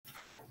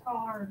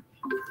Hard.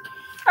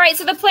 All right,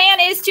 so the plan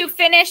is to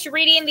finish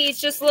reading these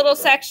just little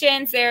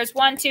sections. There's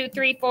 1, 2,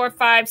 3, 4,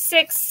 5,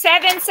 6,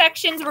 7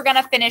 sections we're going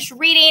to finish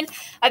reading.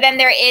 Then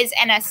there is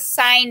an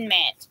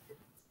assignment.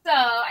 So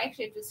I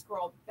actually have to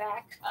scroll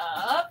back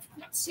up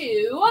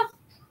to...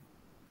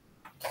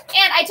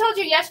 And I told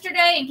you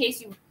yesterday, in case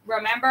you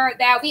remember,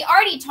 that we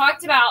already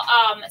talked about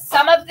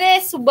some of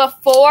this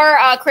before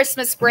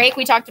Christmas break.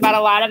 We talked about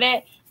a lot of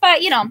it,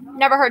 but,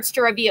 never hurts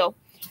to review.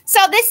 So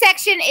this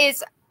section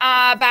is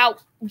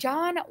about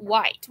John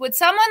White. Would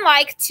someone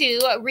like to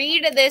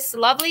read this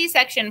lovely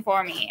section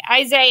for me?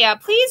 Isaiah,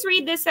 please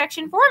read this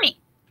section for me.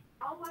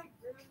 John White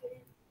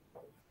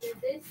did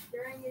this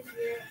during his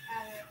year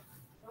at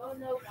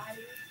Roanoke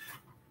Island.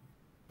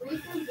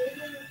 Recent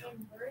digging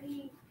in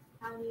Bertie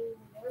County,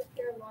 North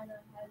Carolina,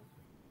 has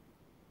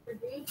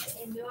produced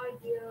a new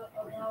idea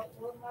about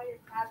what might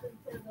have happened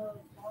to the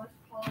lost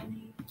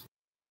colony.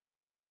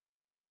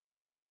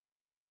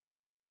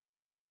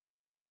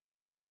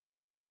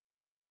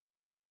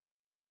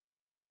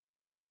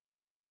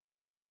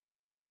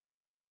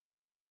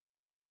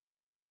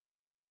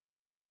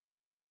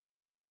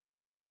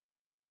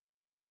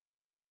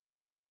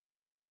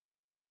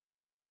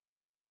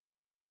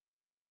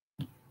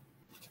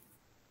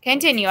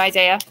 Continue,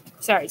 Isaiah.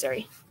 Sorry.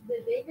 The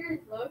diggers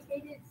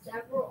located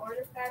several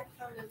artifacts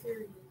from the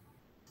period.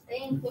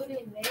 They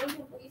included nails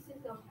and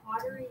pieces of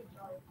pottery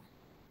jars.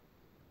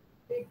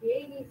 The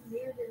dig is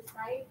near the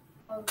site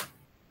of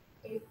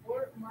a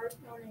fort marked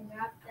on a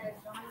map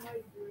that John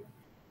White drew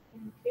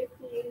in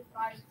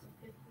 1585 to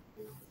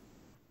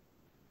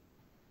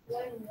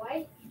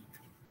 1550.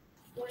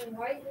 When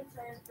White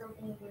returned from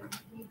England,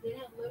 he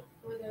didn't look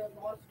for the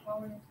lost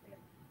colonists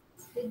there.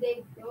 Did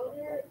they go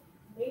there?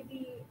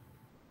 Maybe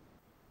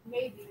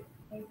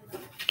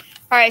not.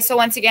 All right, so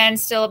once again,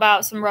 still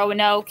about some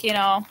Roanoke,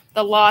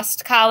 the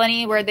lost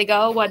colony, where they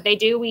go, what they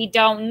do, we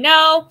don't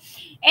know.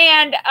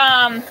 And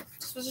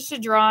this was just a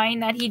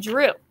drawing that he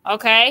drew,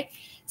 okay?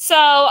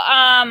 So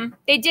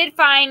they did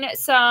find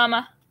some,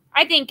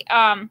 I think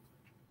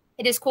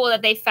it is cool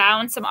that they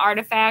found some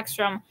artifacts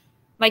from,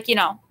 the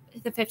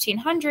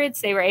 1500s.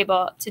 They were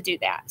able to do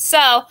that.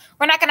 So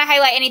we're not going to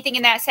highlight anything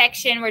in that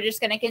section. We're just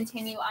going to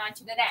continue on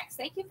to the next.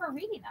 Thank you for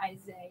reading,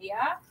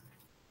 Isaiah.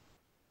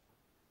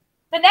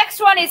 The next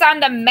one is on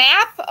the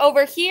map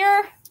over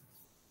here.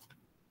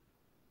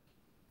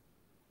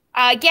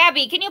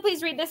 Gabby, can you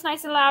please read this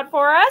nice and loud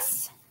for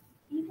us?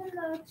 Even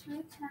though 2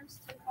 attempts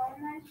to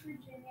colonize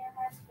Virginia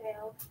has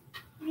failed,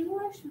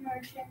 English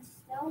merchants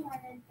still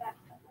wanted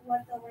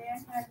what the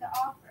land had to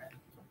offer.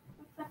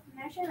 With the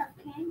permission of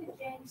King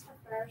James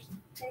I,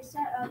 they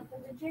set up the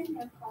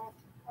Virginia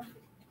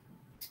Company.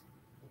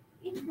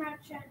 Each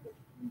merchant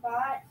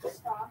bought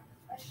stock,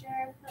 a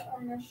share of the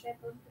ownership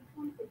of the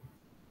company.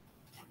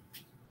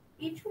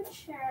 Each would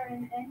share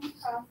in any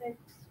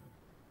profits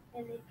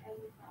in the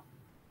company.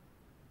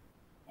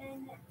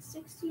 In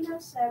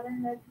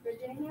 1607, the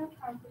Virginia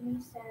Company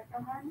sent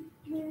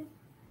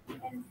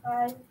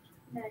 105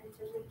 men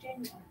to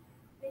Virginia.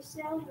 They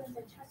sailed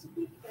into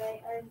Chesapeake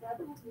Bay, and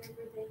another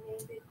river they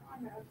named in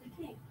honor of the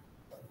king.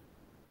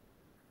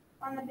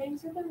 On the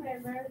banks of the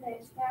river, they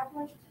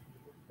established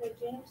the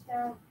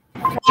Jamestown.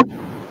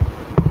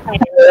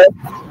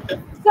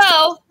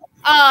 So,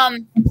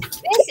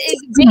 this is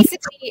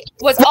basically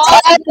was all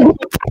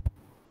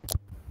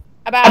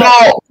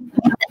about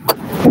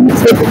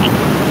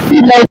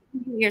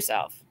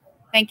yourself.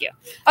 Thank you.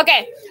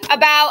 Okay,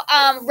 about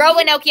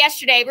Roanoke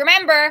yesterday.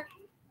 Remember,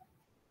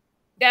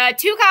 the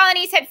 2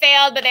 colonies had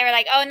failed, but they were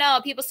like, oh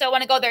no, people still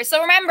want to go there.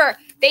 So remember,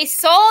 they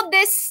sold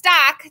this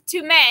stock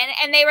to men,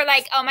 and they were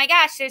like, oh my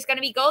gosh, there's going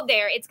to be gold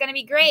there. It's going to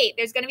be great.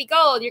 There's going to be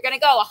gold. You're going to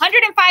go.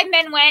 105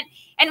 men went,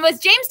 and was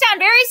Jamestown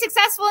very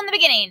successful in the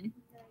beginning?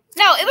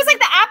 No, it was like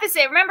the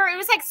opposite. Remember, it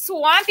was like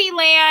swampy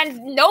land.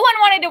 No one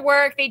wanted to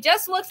work. They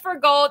just looked for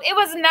gold. It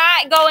was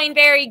not going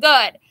very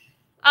good.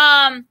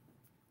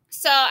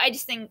 So I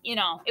just think, it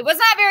was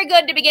not very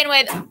good to begin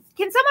with.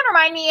 Can someone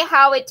remind me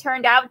how it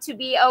turned out to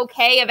be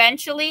okay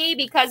eventually?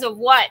 Because of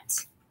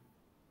what?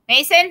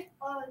 Mason?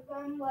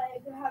 Them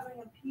having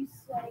a peace,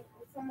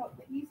 somewhat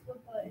peace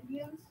with the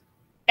Indians.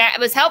 That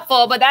was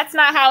helpful, but that's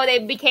not how they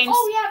became.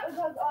 Oh yeah,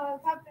 because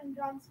Captain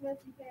John Smith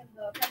became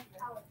the president.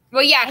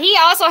 Well, yeah, he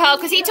also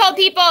helped because he told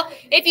people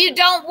if you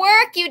don't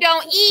work, you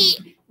don't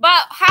eat.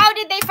 But how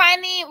were they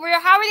finally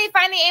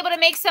able to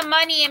make some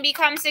money and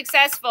become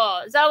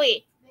successful?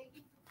 Zoe?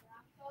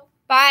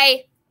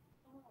 By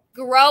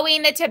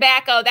growing the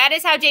tobacco. That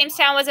is how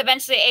Jamestown was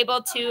eventually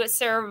able to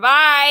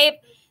survive.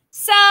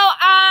 So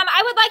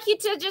I would like you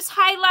to just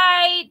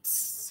highlight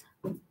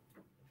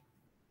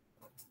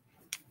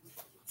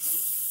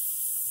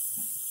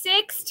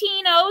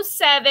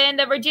 1607.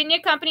 The Virginia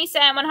Company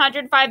sent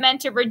 105 men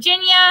to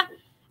Virginia.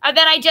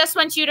 Then I just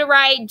want you to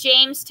write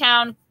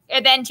Jamestown,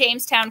 then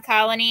Jamestown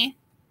Colony.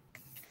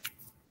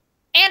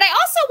 And I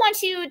also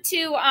want you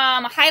to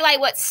highlight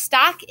what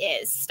stock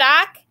is.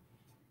 Stock,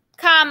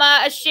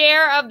 comma, a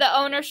share of the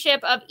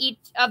ownership of each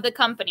of the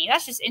company.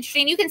 That's just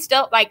interesting. You can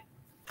still,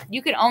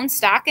 you can own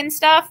stock and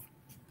stuff.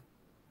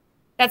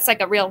 That's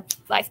like a real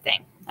life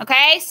thing.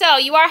 Okay, so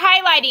you are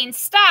highlighting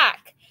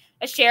stock,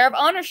 a share of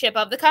ownership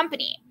of the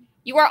company.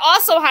 You are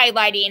also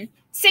highlighting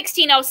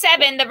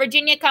 1607, the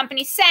Virginia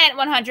Company sent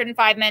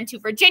 105 men to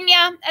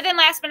Virginia. And then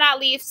last but not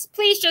least,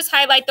 please just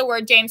highlight the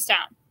word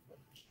Jamestown.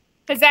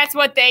 Because that's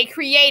what they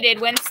created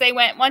once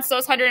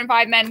those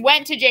 105 men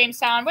went to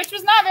Jamestown, which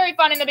was not very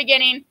fun in the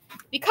beginning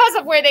because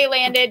of where they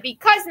landed,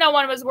 because no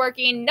one was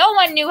working, no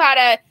one knew how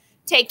to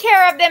take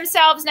care of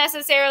themselves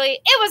necessarily.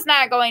 It was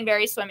not going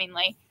very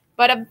swimmingly.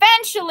 But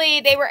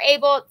eventually they were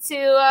able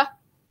to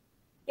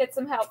get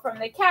some help from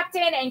the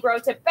captain and grow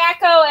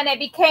tobacco, and it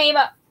became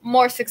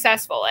more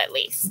successful at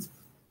least.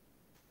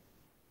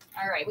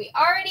 All right, we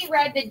already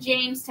read the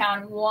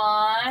Jamestown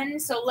one,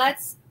 so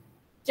let's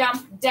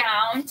jump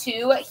down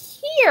to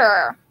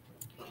here.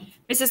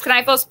 Mrs.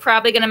 Knifel's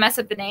probably going to mess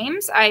up the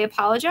names. I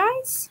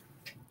apologize.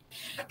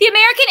 The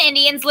American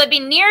Indians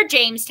living near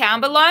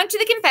Jamestown belonged to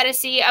the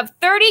Confederacy of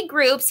 30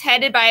 groups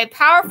headed by a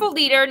powerful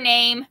leader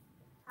named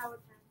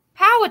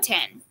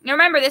Powhatan. Now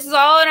remember, this is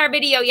all in our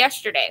video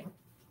yesterday.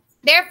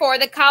 Therefore,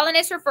 the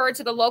colonists referred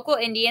to the local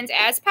Indians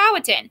as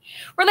Powhatan.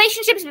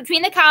 Relationships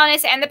between the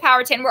colonists and the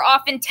Powhatan were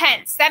often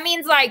tense. That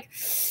means, like,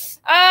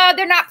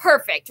 they're not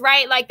perfect,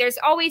 right? Like, there's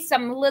always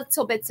some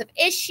little bits of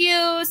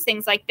issues,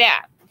 things like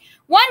that.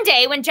 One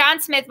day, when John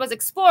Smith was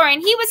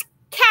exploring, he was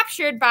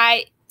captured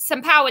by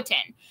some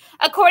Powhatan.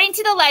 According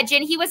to the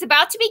legend, he was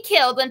about to be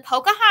killed when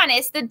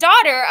Pocahontas, the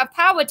daughter of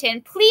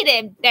Powhatan,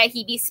 pleaded that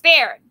he be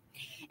spared.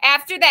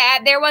 After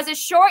that, there was a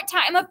short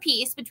time of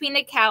peace between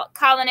the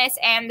colonists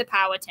and the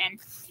Powhatan.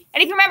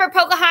 And if you remember,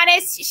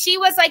 Pocahontas, she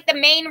was like the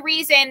main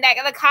reason that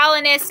the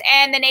colonists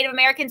and the Native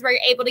Americans were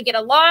able to get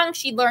along.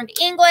 She learned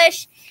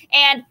English,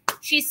 and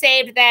she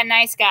saved that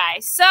nice guy.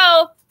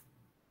 So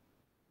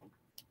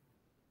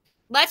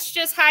let's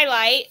just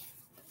highlight.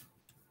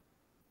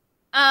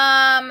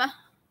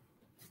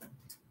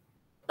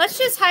 Let's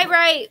just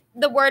highlight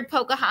the word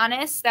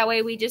Pocahontas. That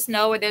way we just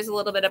know where there's a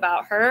little bit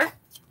about her.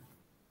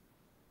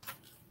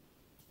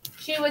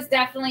 She was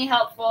definitely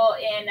helpful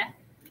in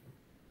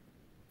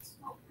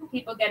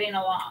people getting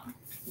along.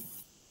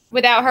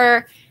 Without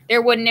her,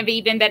 there wouldn't have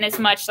even been as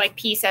much like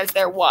peace as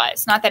there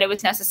was. Not that it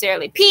was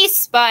necessarily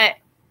peace, but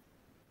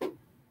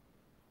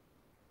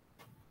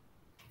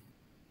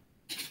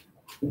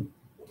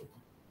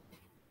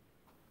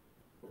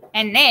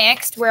and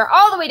next, we're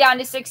all the way down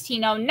to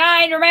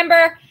 1609.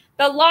 Remember,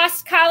 the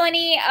lost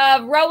colony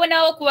of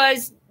Roanoke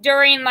was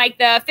during like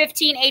the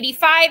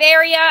 1585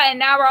 area, and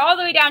now we're all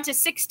the way down to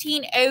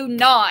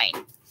 1609.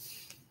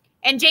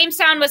 And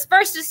Jamestown was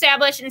first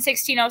established in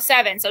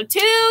 1607. So 2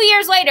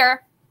 years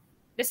later,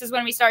 this is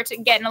when we start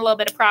getting a little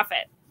bit of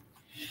profit.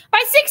 By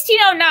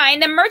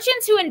 1609, the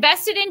merchants who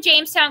invested in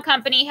Jamestown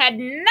Company had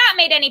not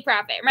made any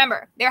profit.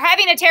 Remember, they're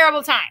having a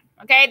terrible time,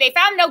 okay? They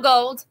found no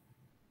gold.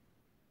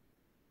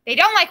 They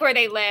don't like where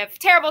they live.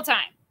 Terrible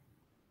time.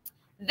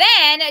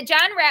 Then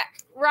John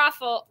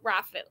Ralphie,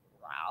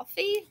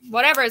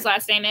 whatever his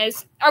last name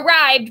is,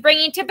 arrived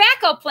bringing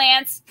tobacco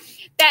plants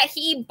that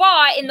he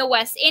bought in the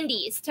West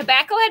Indies.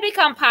 Tobacco had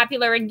become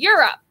popular in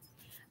Europe,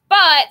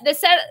 but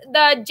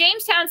the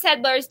Jamestown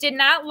settlers did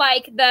not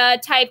like the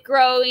type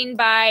growing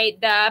by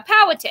the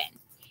Powhatan.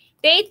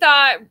 They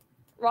thought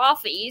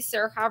Ralphie's,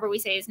 or however we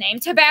say his name,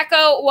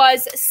 tobacco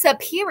was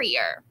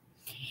superior.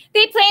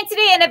 They planted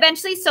it and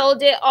eventually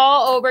sold it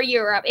all over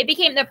Europe. It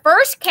became the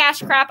first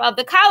cash crop of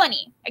the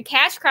colony. A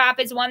cash crop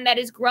is one that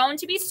is grown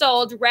to be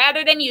sold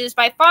rather than used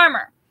by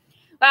farmer.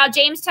 While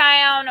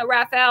Jamestown,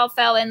 Raphael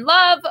fell in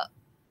love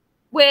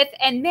with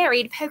and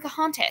married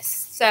Pocahontas.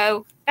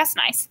 So that's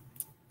nice.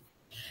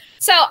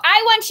 So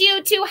I want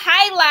you to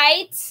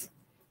highlight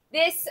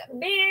this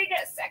big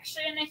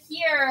section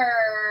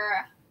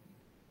here.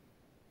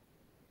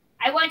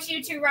 I want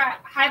you to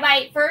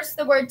highlight first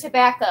the word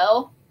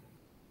tobacco.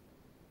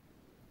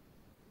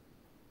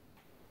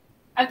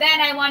 And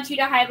then I want you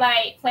to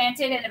highlight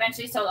planted and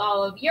eventually sold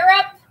all over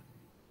Europe.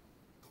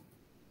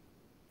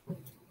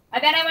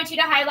 And then I want you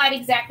to highlight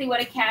exactly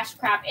what a cash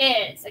crop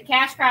is. A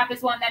cash crop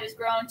is one that is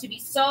grown to be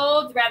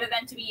sold rather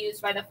than to be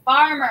used by the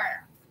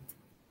farmer.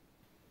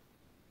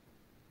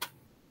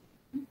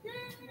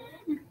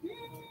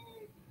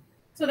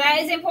 So that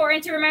is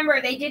important to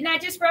remember. They did not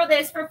just grow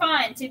this for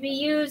fun, to be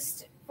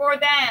used for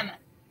them.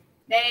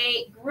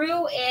 They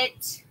grew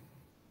it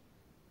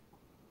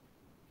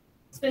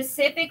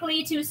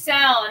specifically to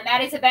sell, and that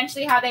is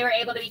eventually how they were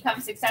able to become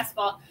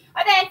successful.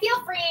 And then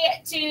feel free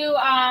to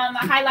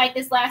highlight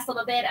this last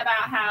little bit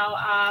about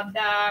how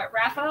the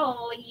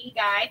Raphael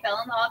guy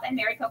fell in love and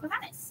married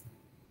Pocahontas.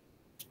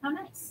 How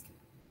nice.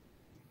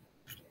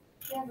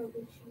 Yeah, but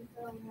did she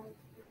fell in love?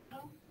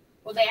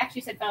 Well, they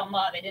actually said fell in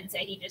love. They didn't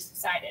say he just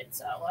decided,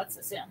 so let's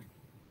assume.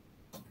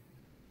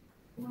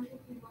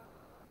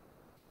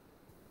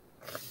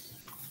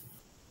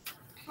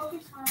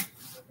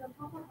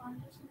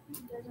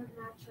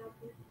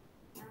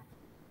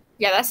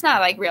 Yeah, that's not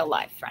like real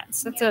life,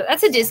 friends.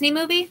 That's a Disney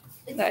movie.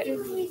 But,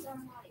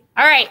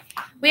 all right,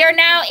 we are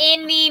now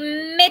in the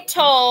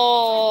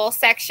middle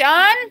section.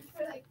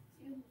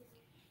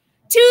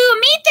 To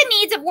meet the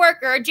needs of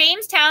worker,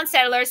 Jamestown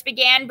settlers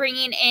began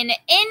bringing in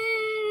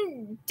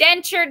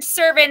indentured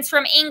servants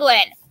from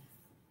England.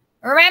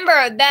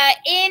 Remember, the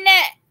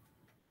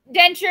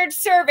indentured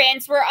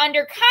servants were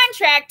under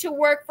contract to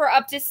work for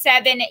up to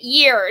 7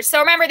 years. So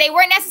remember, they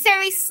weren't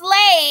necessarily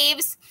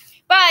slaves,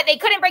 but they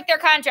couldn't break their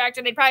contract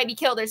or they'd probably be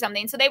killed or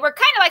something. So they were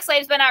kind of like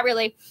slaves, but not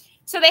really.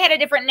 So they had a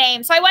different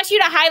name. So I want you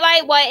to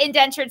highlight what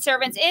indentured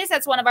servants is.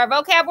 That's one of our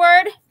vocab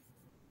word.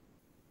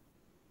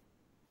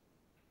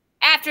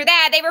 After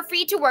that, they were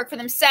free to work for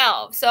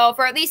themselves. So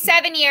for at least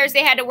 7 years,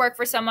 they had to work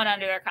for someone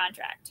under their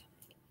contract.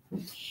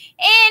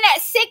 In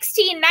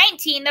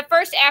 1619, the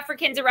first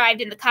Africans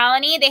arrived in the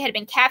colony. They had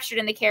been captured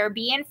in the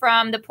Caribbean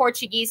from the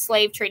Portuguese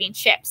slave trading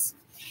ships.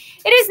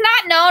 It is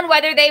not known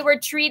whether they were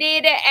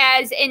treated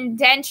as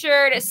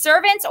indentured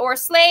servants or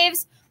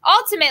slaves.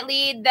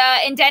 Ultimately,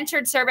 the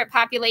indentured servant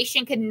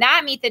population could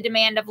not meet the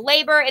demand of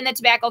labor in the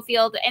tobacco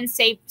field, and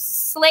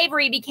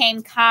slavery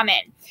became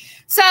common.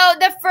 So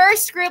the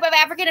first group of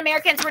African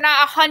Americans were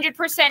not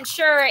 100%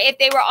 sure if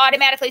they were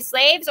automatically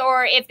slaves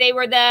or if they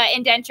were the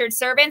indentured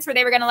servants where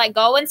they were going to let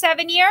go in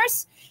 7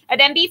 years and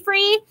then be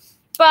free.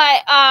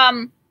 But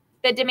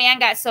the demand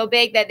got so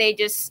big that they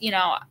just,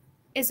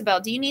 Isabel,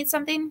 do you need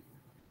something?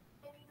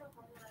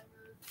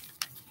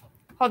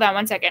 Hold on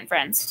one second,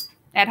 friends,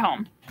 at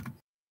home.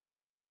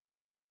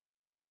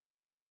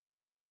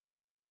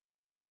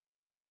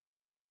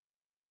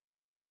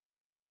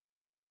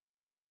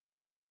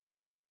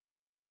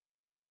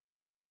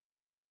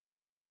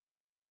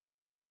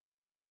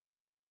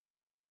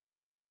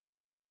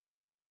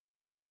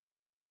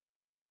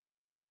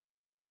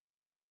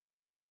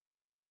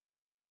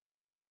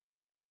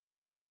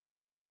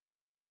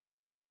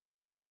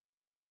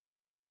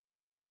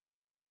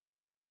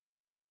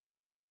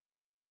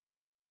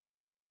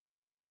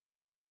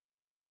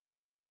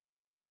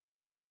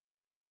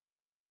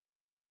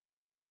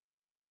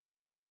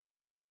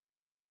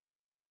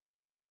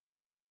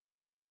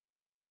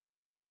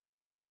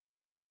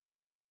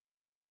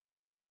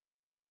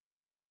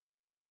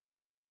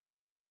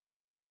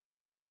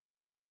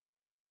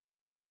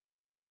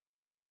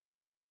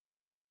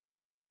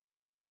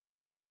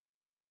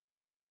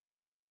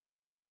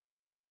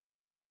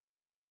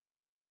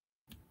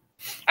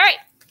 All right.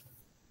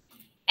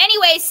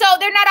 Anyway, so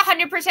they're not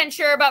 100%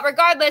 sure, but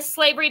regardless,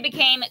 slavery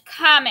became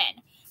common.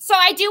 So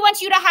I do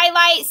want you to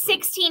highlight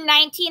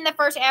 1619, the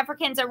first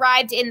Africans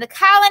arrived in the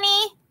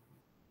colony.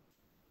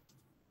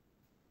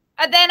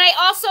 Then I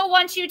also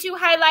want you to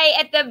highlight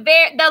at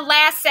the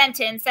last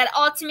sentence that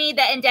ultimately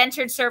the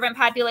indentured servant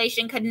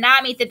population could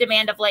not meet the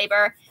demand of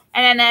labor.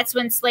 And then that's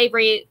when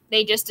slavery,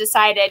 they just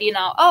decided,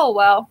 oh,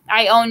 well,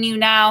 I own you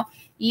now.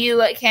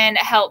 You can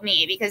help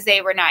me, because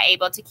they were not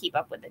able to keep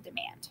up with the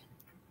demand.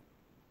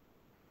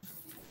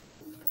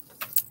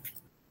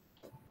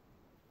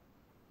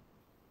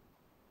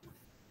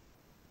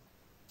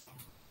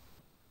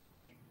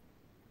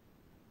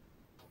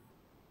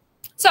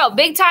 So,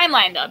 big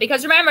timeline, though,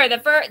 because remember,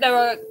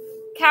 the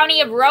county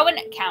of Rowan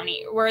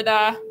County, were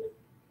the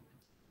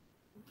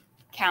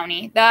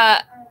county,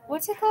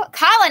 what's it called?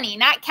 Colony,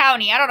 not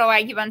county. I don't know why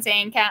I keep on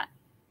saying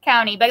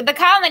county, but the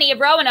colony of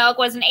Roanoke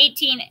was in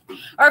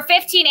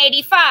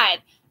 1585.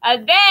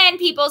 Then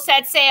people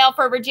set sail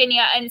for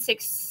Virginia in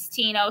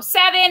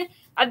 1607.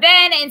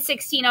 Then in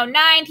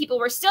 1609, people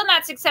were still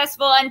not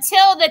successful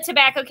until the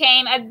tobacco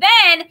came. And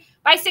then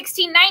by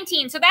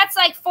 1619, so that's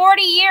like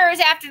 40 years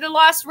after the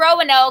lost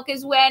Roanoke,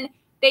 is when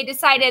they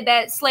decided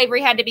that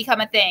slavery had to become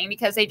a thing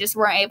because they just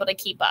weren't able to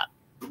keep up.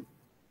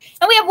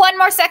 And we have one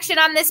more section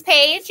on this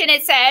page, and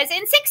it says,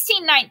 in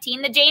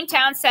 1619, the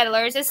Jamestown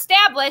settlers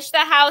established the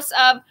House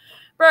of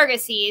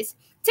Burgesses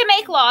to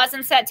make laws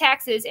and set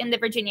taxes in the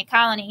Virginia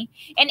colony.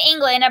 In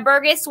England, a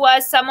burgess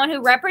was someone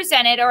who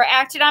represented or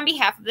acted on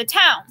behalf of the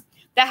town.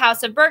 The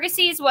House of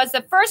Burgesses was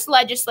the first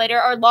legislator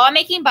or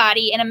lawmaking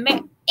body in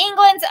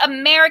England's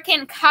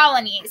American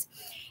colonies.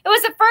 It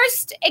was the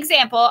first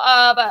example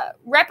of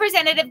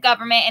representative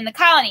government in the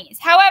colonies.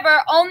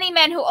 However, only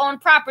men who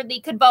owned property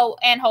could vote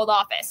and hold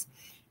office.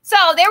 So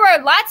there were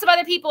lots of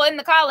other people in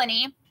the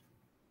colony,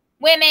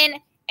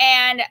 women,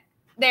 and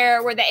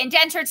there were the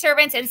indentured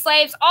servants and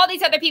slaves, all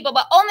these other people,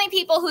 but only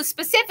people who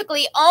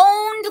specifically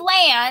owned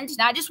land,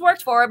 not just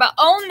worked for it, but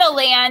owned the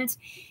land,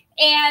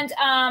 and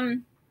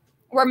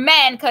were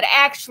men, could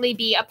actually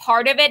be a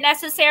part of it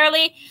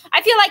necessarily.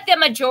 I feel like the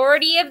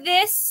majority of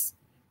this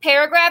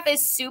paragraph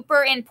is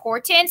super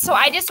important. So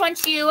I just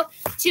want you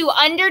to,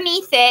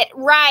 underneath it,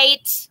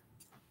 write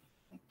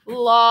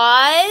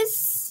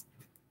laws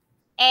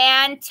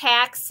and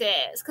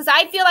taxes. Because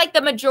I feel like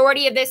the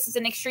majority of this is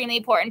an extremely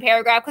important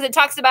paragraph, because it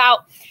talks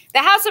about the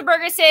House of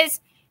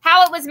Burgesses,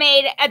 how it was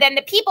made, and then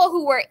the people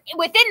who were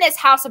within this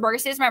House of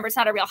Burgesses, remember, it's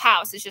not a real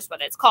house, it's just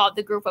what it's called,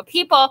 the group of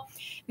people,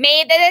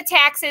 made the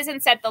taxes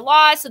and set the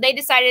laws. So they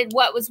decided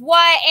what was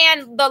what,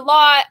 and the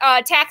law,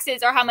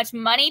 taxes are how much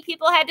money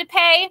people had to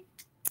pay.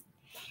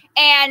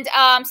 And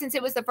since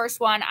it was the first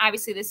one,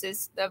 obviously this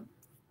is the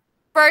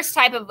first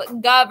type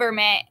of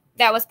government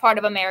that was part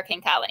of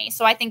American colonies.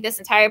 So I think this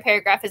entire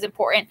paragraph is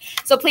important.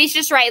 So please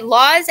just write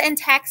laws and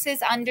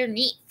taxes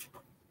underneath.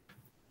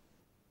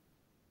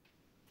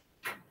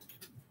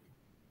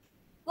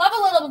 Love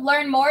a little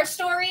learn more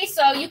story.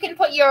 So you can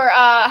put your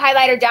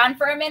highlighter down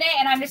for a minute,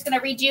 and I'm just going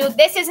to read you.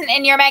 This isn't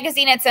in your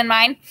magazine. It's in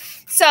mine.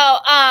 So,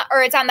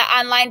 or it's on the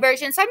online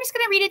version. So I'm just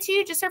going to read it to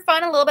you just for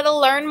fun, a little bit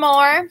of learn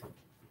more.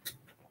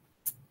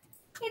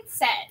 It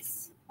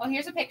says, well,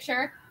 here's a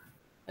picture.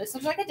 This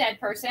looks like a dead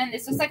person.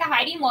 This looks like a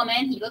hiding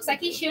woman. He looks like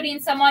he's shooting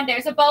someone.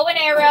 There's a bow and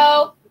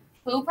arrow.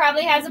 Who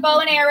probably has a bow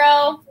and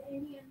arrow?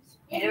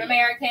 Native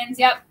Americans.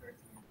 Yep.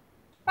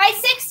 By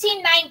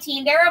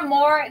 1619, there are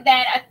more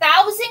than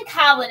 1,000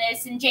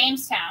 colonists in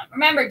Jamestown.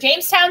 Remember,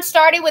 Jamestown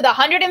started with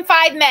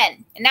 105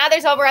 men, and now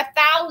there's over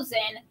 1,000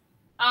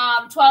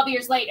 12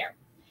 years later.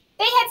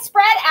 They had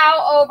spread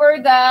out over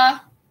the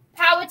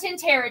Powhatan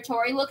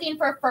territory looking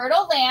for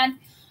fertile land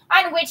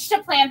on which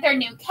to plant their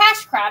new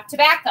cash crop,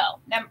 tobacco.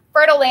 Now,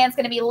 fertile land is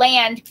going to be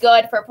land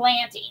good for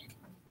planting.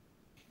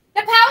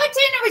 The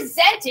Powhatan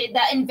resented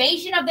the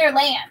invasion of their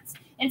lands.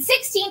 In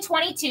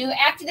 1622,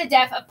 after the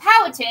death of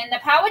Powhatan, the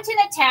Powhatan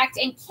attacked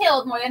and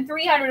killed more than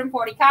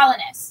 340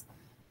 colonists.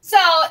 So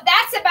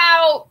that's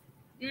about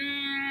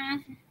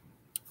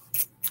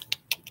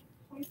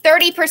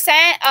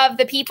 30% of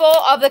the people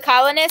of the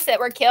colonists that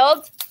were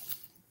killed.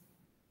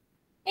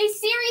 A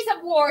series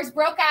of wars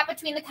broke out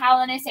between the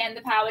colonists and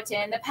the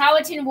Powhatan. The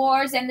Powhatan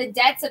Wars and the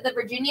debts of the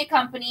Virginia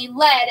Company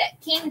led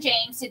King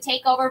James to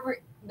take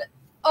over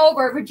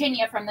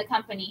Virginia from the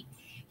company.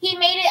 He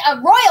made it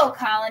a royal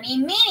colony,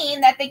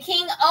 meaning that the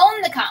king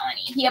owned the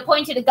colony. He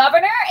appointed a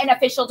governor, an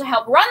official to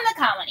help run the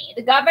colony.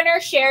 The governor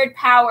shared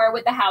power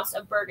with the House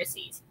of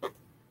Burgesses.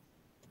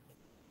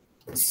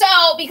 So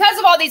because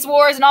of all these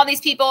wars and all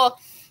these people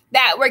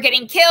that were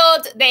getting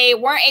killed, they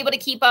weren't able to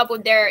keep up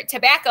with their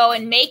tobacco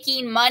and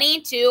making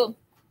money to,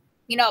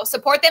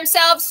 support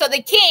themselves. So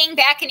the king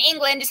back in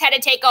England just had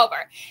to take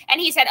over. And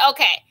he said,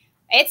 okay,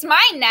 it's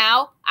mine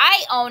now.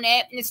 I own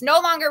it. And it's no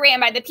longer ran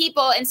by the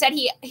people. Instead,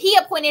 he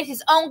appointed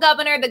his own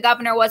governor. The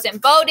governor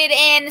wasn't voted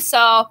in.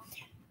 So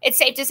it's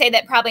safe to say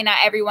that probably not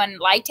everyone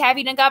liked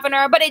having a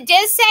governor. But it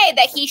did say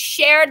that he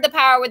shared the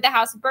power with the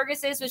House of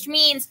Burgesses, which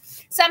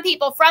means some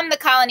people from the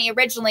colony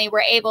originally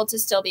were able to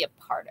still be a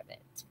part of it.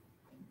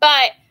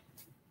 But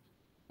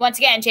once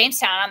again,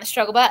 Jamestown on the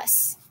struggle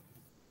bus.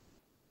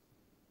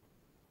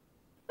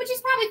 Which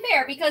is probably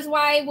fair, because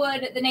why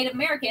would the Native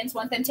Americans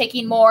want them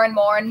taking more and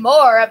more and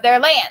more of their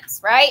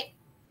lands, right?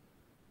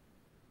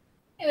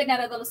 We have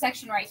another little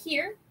section right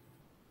here.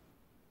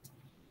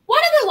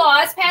 One of the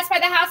laws passed by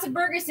the House of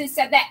Burgesses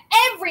said that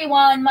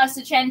everyone must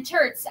attend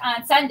church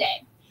on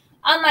Sunday.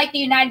 Unlike the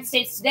United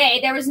States today,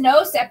 there was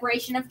no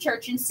separation of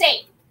church and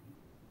state.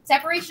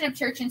 Separation of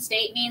church and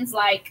state means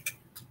like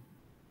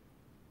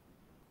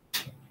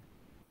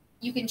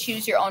you can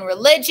choose your own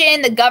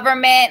religion. The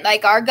government,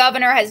 like our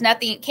governor, has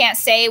nothing, can't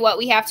say what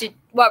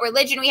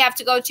religion we have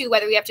to go to,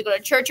 whether we have to go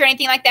to church or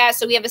anything like that.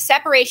 So we have a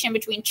separation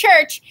between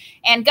church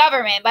and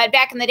government. But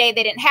back in the day,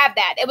 they didn't have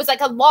that. It was like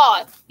a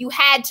law. You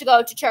had to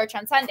go to church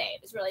on Sunday.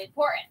 It was really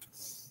important.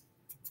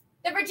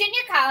 The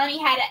Virginia colony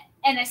had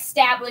an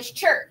established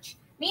church,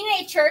 meaning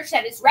a church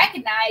that is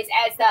recognized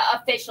as the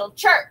official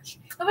church.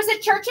 It was a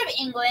Church of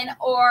England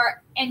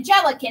or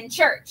Anglican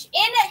church.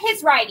 In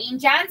his writing,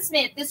 John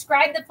Smith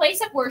described the place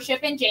of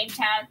worship in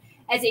Jamestown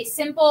as a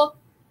simple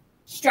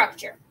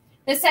structure.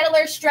 The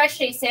settlers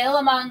stretched a sail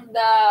among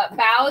the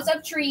boughs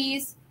of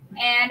trees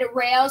and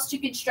rails to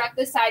construct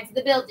the sides of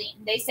the building.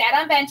 They sat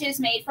on benches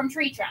made from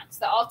tree trunks.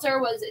 The altar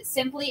was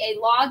simply a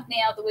log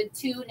nailed with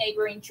two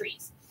neighboring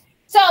trees.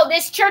 So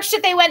this church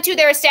that they went to,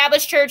 their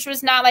established church,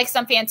 was not like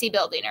some fancy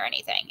building or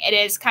anything. It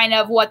is kind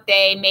of what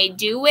they made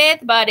do with,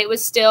 but it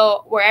was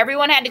still where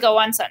everyone had to go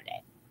on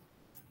Sunday.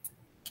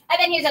 And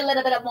then here's a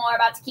little bit more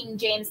about King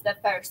James I.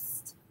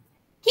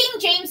 King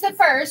James I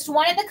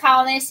wanted the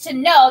colonists to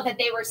know that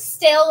they were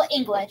still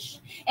English.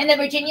 In the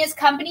Virginia's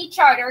company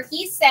charter,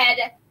 he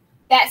said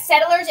that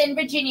settlers in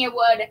Virginia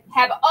would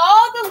have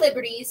all the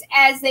liberties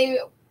as they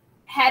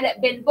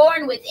had been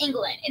born with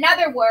England. In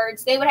other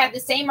words, they would have the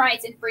same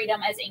rights and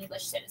freedom as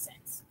English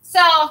citizens. So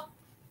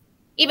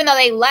even though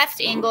they left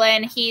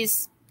England,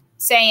 he's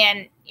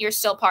saying you're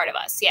still part of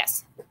us.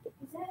 Yes. Is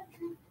that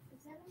number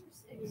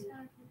 6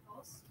 not true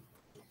false?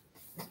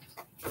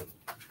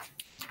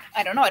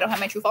 I don't know. I don't have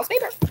my true false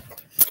paper.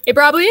 It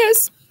probably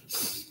is.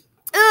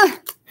 Ugh.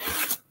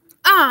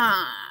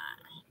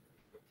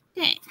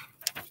 Dang.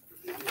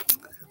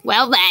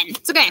 Well then,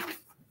 it's okay.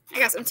 I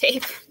got some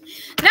tape.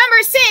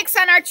 Number 6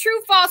 on our true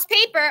false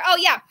paper. Oh,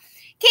 yeah.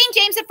 King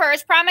James I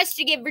promised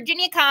to give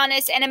Virginia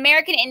colonists and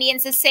American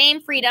Indians the same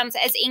freedoms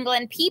as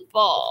England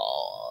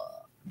people.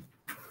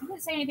 I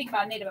didn't say anything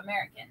about Native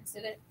Americans,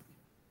 did it?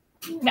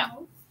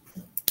 No.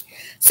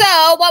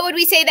 So what would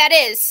we say that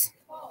is?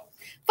 False.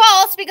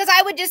 False, because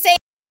I would just say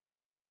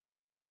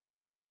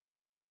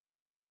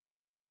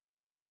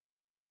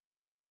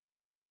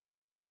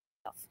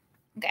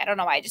okay, I don't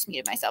know why I just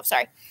muted myself.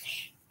 Sorry.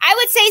 I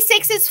would say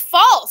 6 is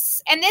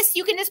false. And this,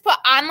 you can just put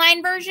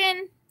online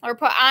version or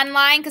put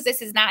online because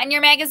this is not in your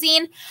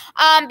magazine.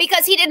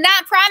 Because he did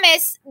not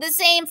promise the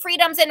same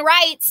freedoms and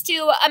rights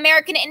to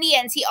American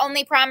Indians. He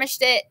only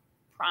promised it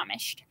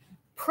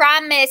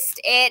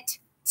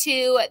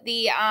to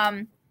the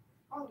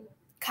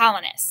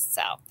colonists.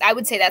 So I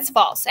would say that's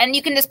false. And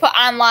you can just put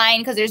online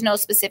because there's no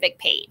specific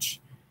page.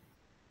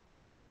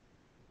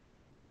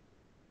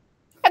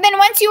 And then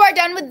once you are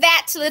done with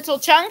that little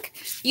chunk,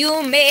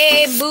 you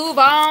may move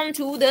on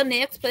to the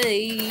next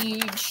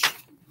page.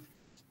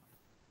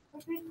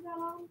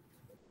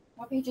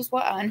 What page is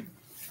what on?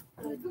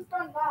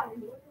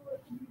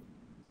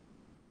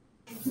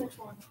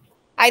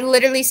 I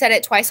literally said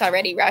it twice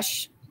already,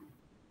 Rush.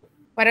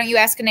 Why don't you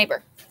ask a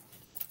neighbor?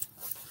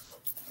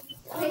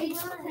 Page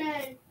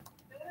 10.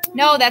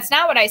 No, that's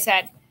not what I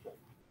said.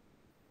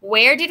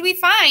 Where did we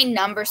find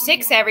number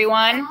 6,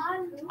 everyone?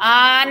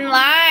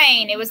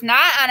 Online. It was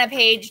not on a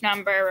page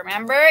number,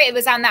 remember? It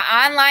was on the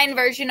online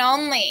version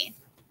only.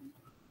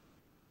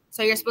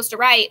 So you're supposed to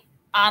write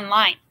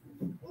online.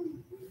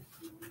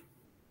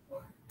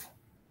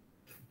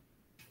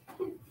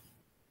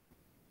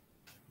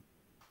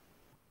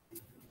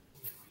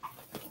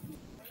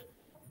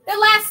 The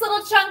last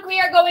little chunk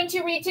we are going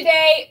to read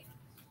today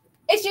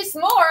is just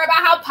more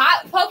about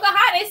how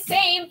Pocahontas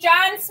saved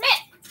John Smith.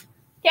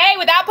 Okay,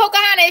 without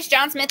Pocahontas,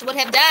 John Smith would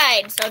have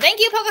died. So thank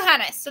you,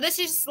 Pocahontas. So this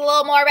is just a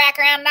little more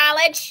background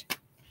knowledge.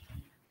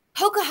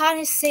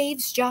 Pocahontas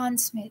saves John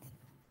Smith.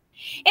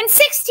 In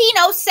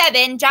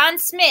 1607, John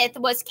Smith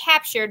was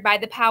captured by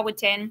the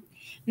Powhatan.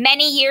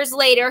 Many years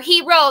later,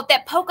 he wrote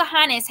that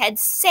Pocahontas had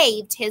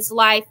saved his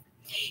life.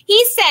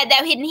 He said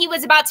that he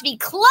was about to be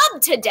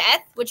clubbed to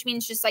death, which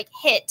means just like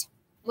hit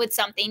with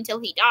something till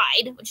he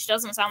died, which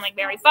doesn't sound like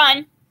very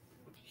fun.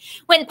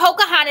 When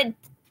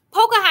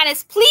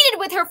Pocahontas pleaded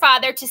with her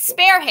father to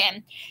spare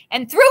him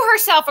and threw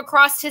herself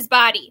across his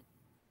body.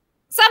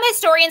 Some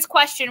historians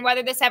question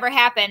whether this ever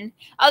happened.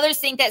 Others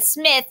think that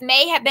Smith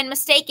may have been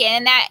mistaken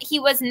and that he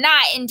was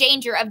not in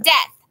danger of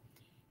death.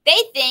 They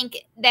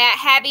think that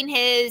having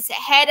his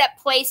head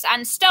placed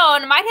on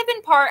stone might have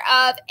been part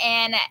of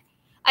an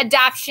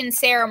adoption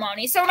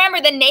ceremony. So remember,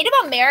 the Native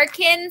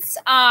Americans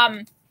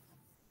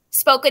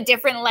spoke a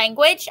different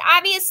language.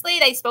 Obviously,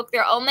 they spoke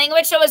their own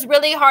language, so it was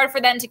really hard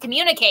for them to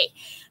communicate.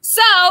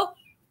 So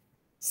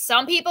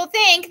some people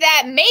think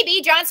that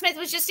maybe John Smith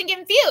was just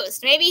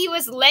confused. Maybe he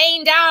was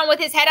laying down with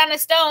his head on a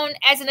stone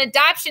as an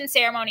adoption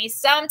ceremony,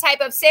 some type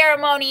of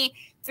ceremony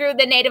through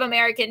the Native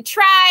American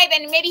tribe,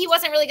 and maybe he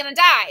wasn't really going to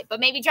die, but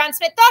maybe John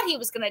Smith thought he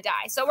was going to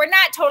die. So we're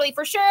not totally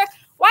for sure.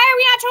 Why are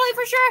we not totally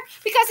for sure?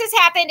 Because this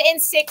happened in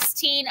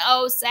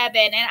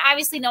 1607, and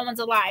obviously no one's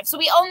alive. So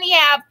we only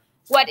have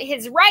what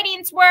his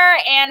writings were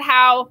and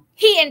how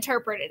he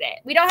interpreted it.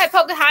 We don't have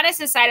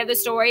Pocahontas' side of the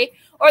story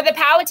or the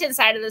Powhatan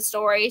side of the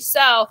story,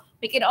 so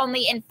we can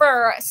only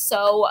infer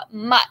so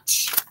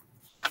much.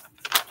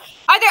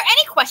 Are there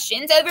any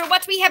questions over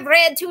what we have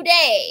read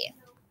today?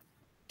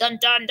 Dun,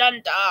 dun,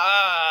 dun,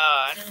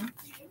 dun.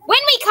 When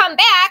we come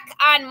back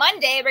on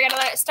Monday, we're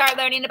going to start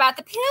learning about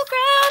the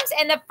Pilgrims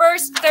and the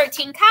first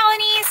 13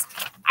 colonies.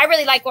 I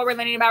really like what we're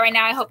learning about right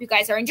now. I hope you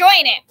guys are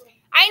enjoying it.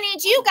 I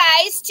need you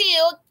guys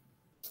to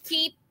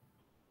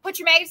put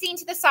your magazine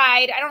to the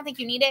side. I don't think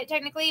you need it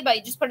technically, but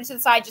you just put it to the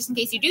side just in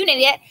case you do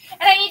need it.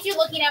 And I need you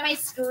looking at my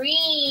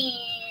screen.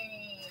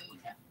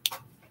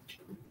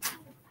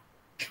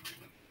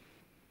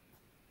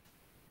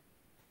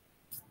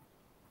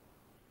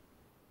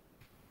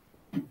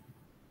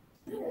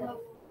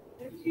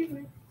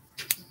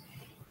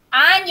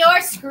 On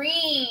your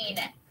screen,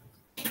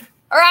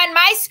 or on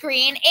my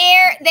screen,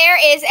 there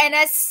is an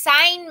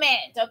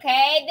assignment,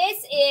 okay?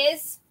 This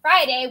is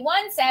Friday,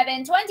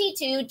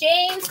 1/7/22,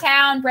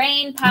 Jamestown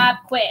Brain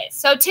Pop Quiz.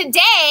 So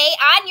today,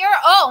 on your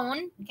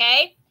own,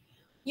 okay,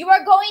 you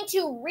are going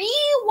to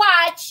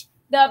re-watch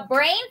the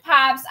Brain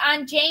Pops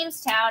on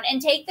Jamestown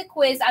and take the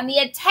quiz on the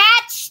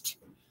attached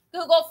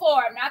Google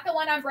form, not the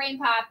one on Brain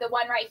Pop, the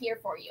one right here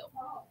for you,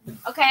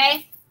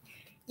 okay?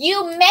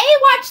 You may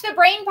watch the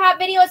Brain Pop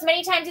video as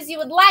many times as you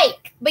would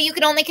like, but you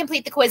can only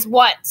complete the quiz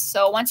once.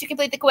 So once you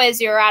complete the quiz,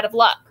 you're out of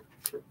luck.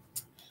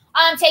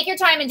 Take your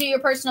time and do your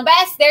personal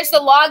best. There's the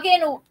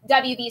login,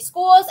 WV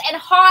Schools, and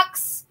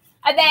Hawks.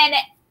 And then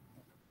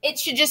it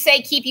should just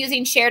say keep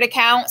using shared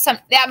account.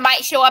 That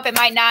might show up, it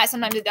might not.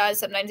 Sometimes it does,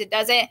 sometimes it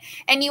doesn't.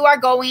 And you are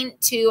going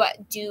to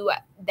do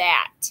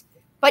that.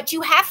 But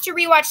you have to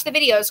rewatch the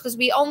videos because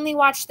we only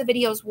watch the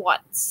videos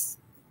once.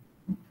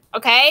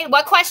 Okay?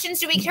 What questions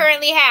do we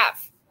currently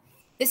have?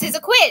 This is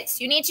a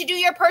quiz. You need to do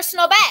your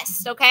personal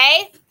best,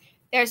 okay?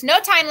 There's no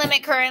time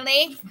limit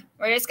currently.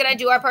 We're just going to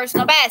do our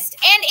personal best.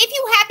 And if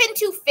you happen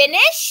to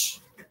finish,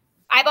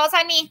 eyeballs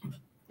on me.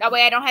 That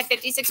way I don't have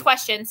 56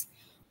 questions.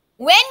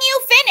 When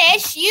you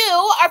finish,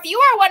 if you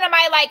are one of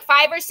my like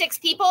 5 or 6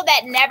 people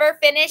that never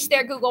finish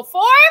their Google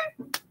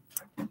form,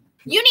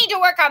 you need to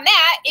work on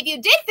that. If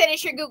you did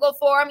finish your Google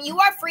form, you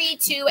are free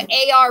to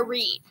AR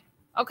read,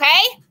 okay?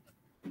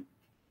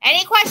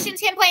 Any questions,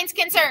 complaints,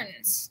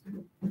 concerns?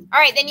 All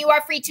right, then you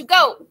are free to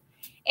go.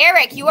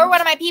 Eric, you are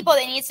one of my people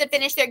that needs to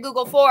finish their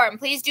Google form.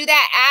 Please do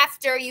that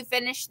after you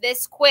finish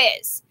this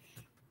quiz.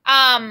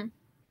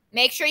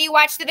 Make sure you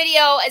watch the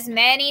video as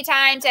many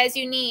times as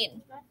you need.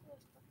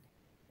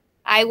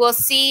 I will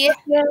see.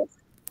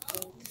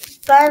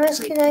 Bye, Miss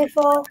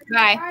Knifel.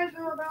 Bye.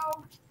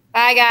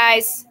 Bye,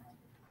 guys.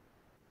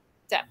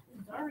 So,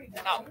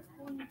 no.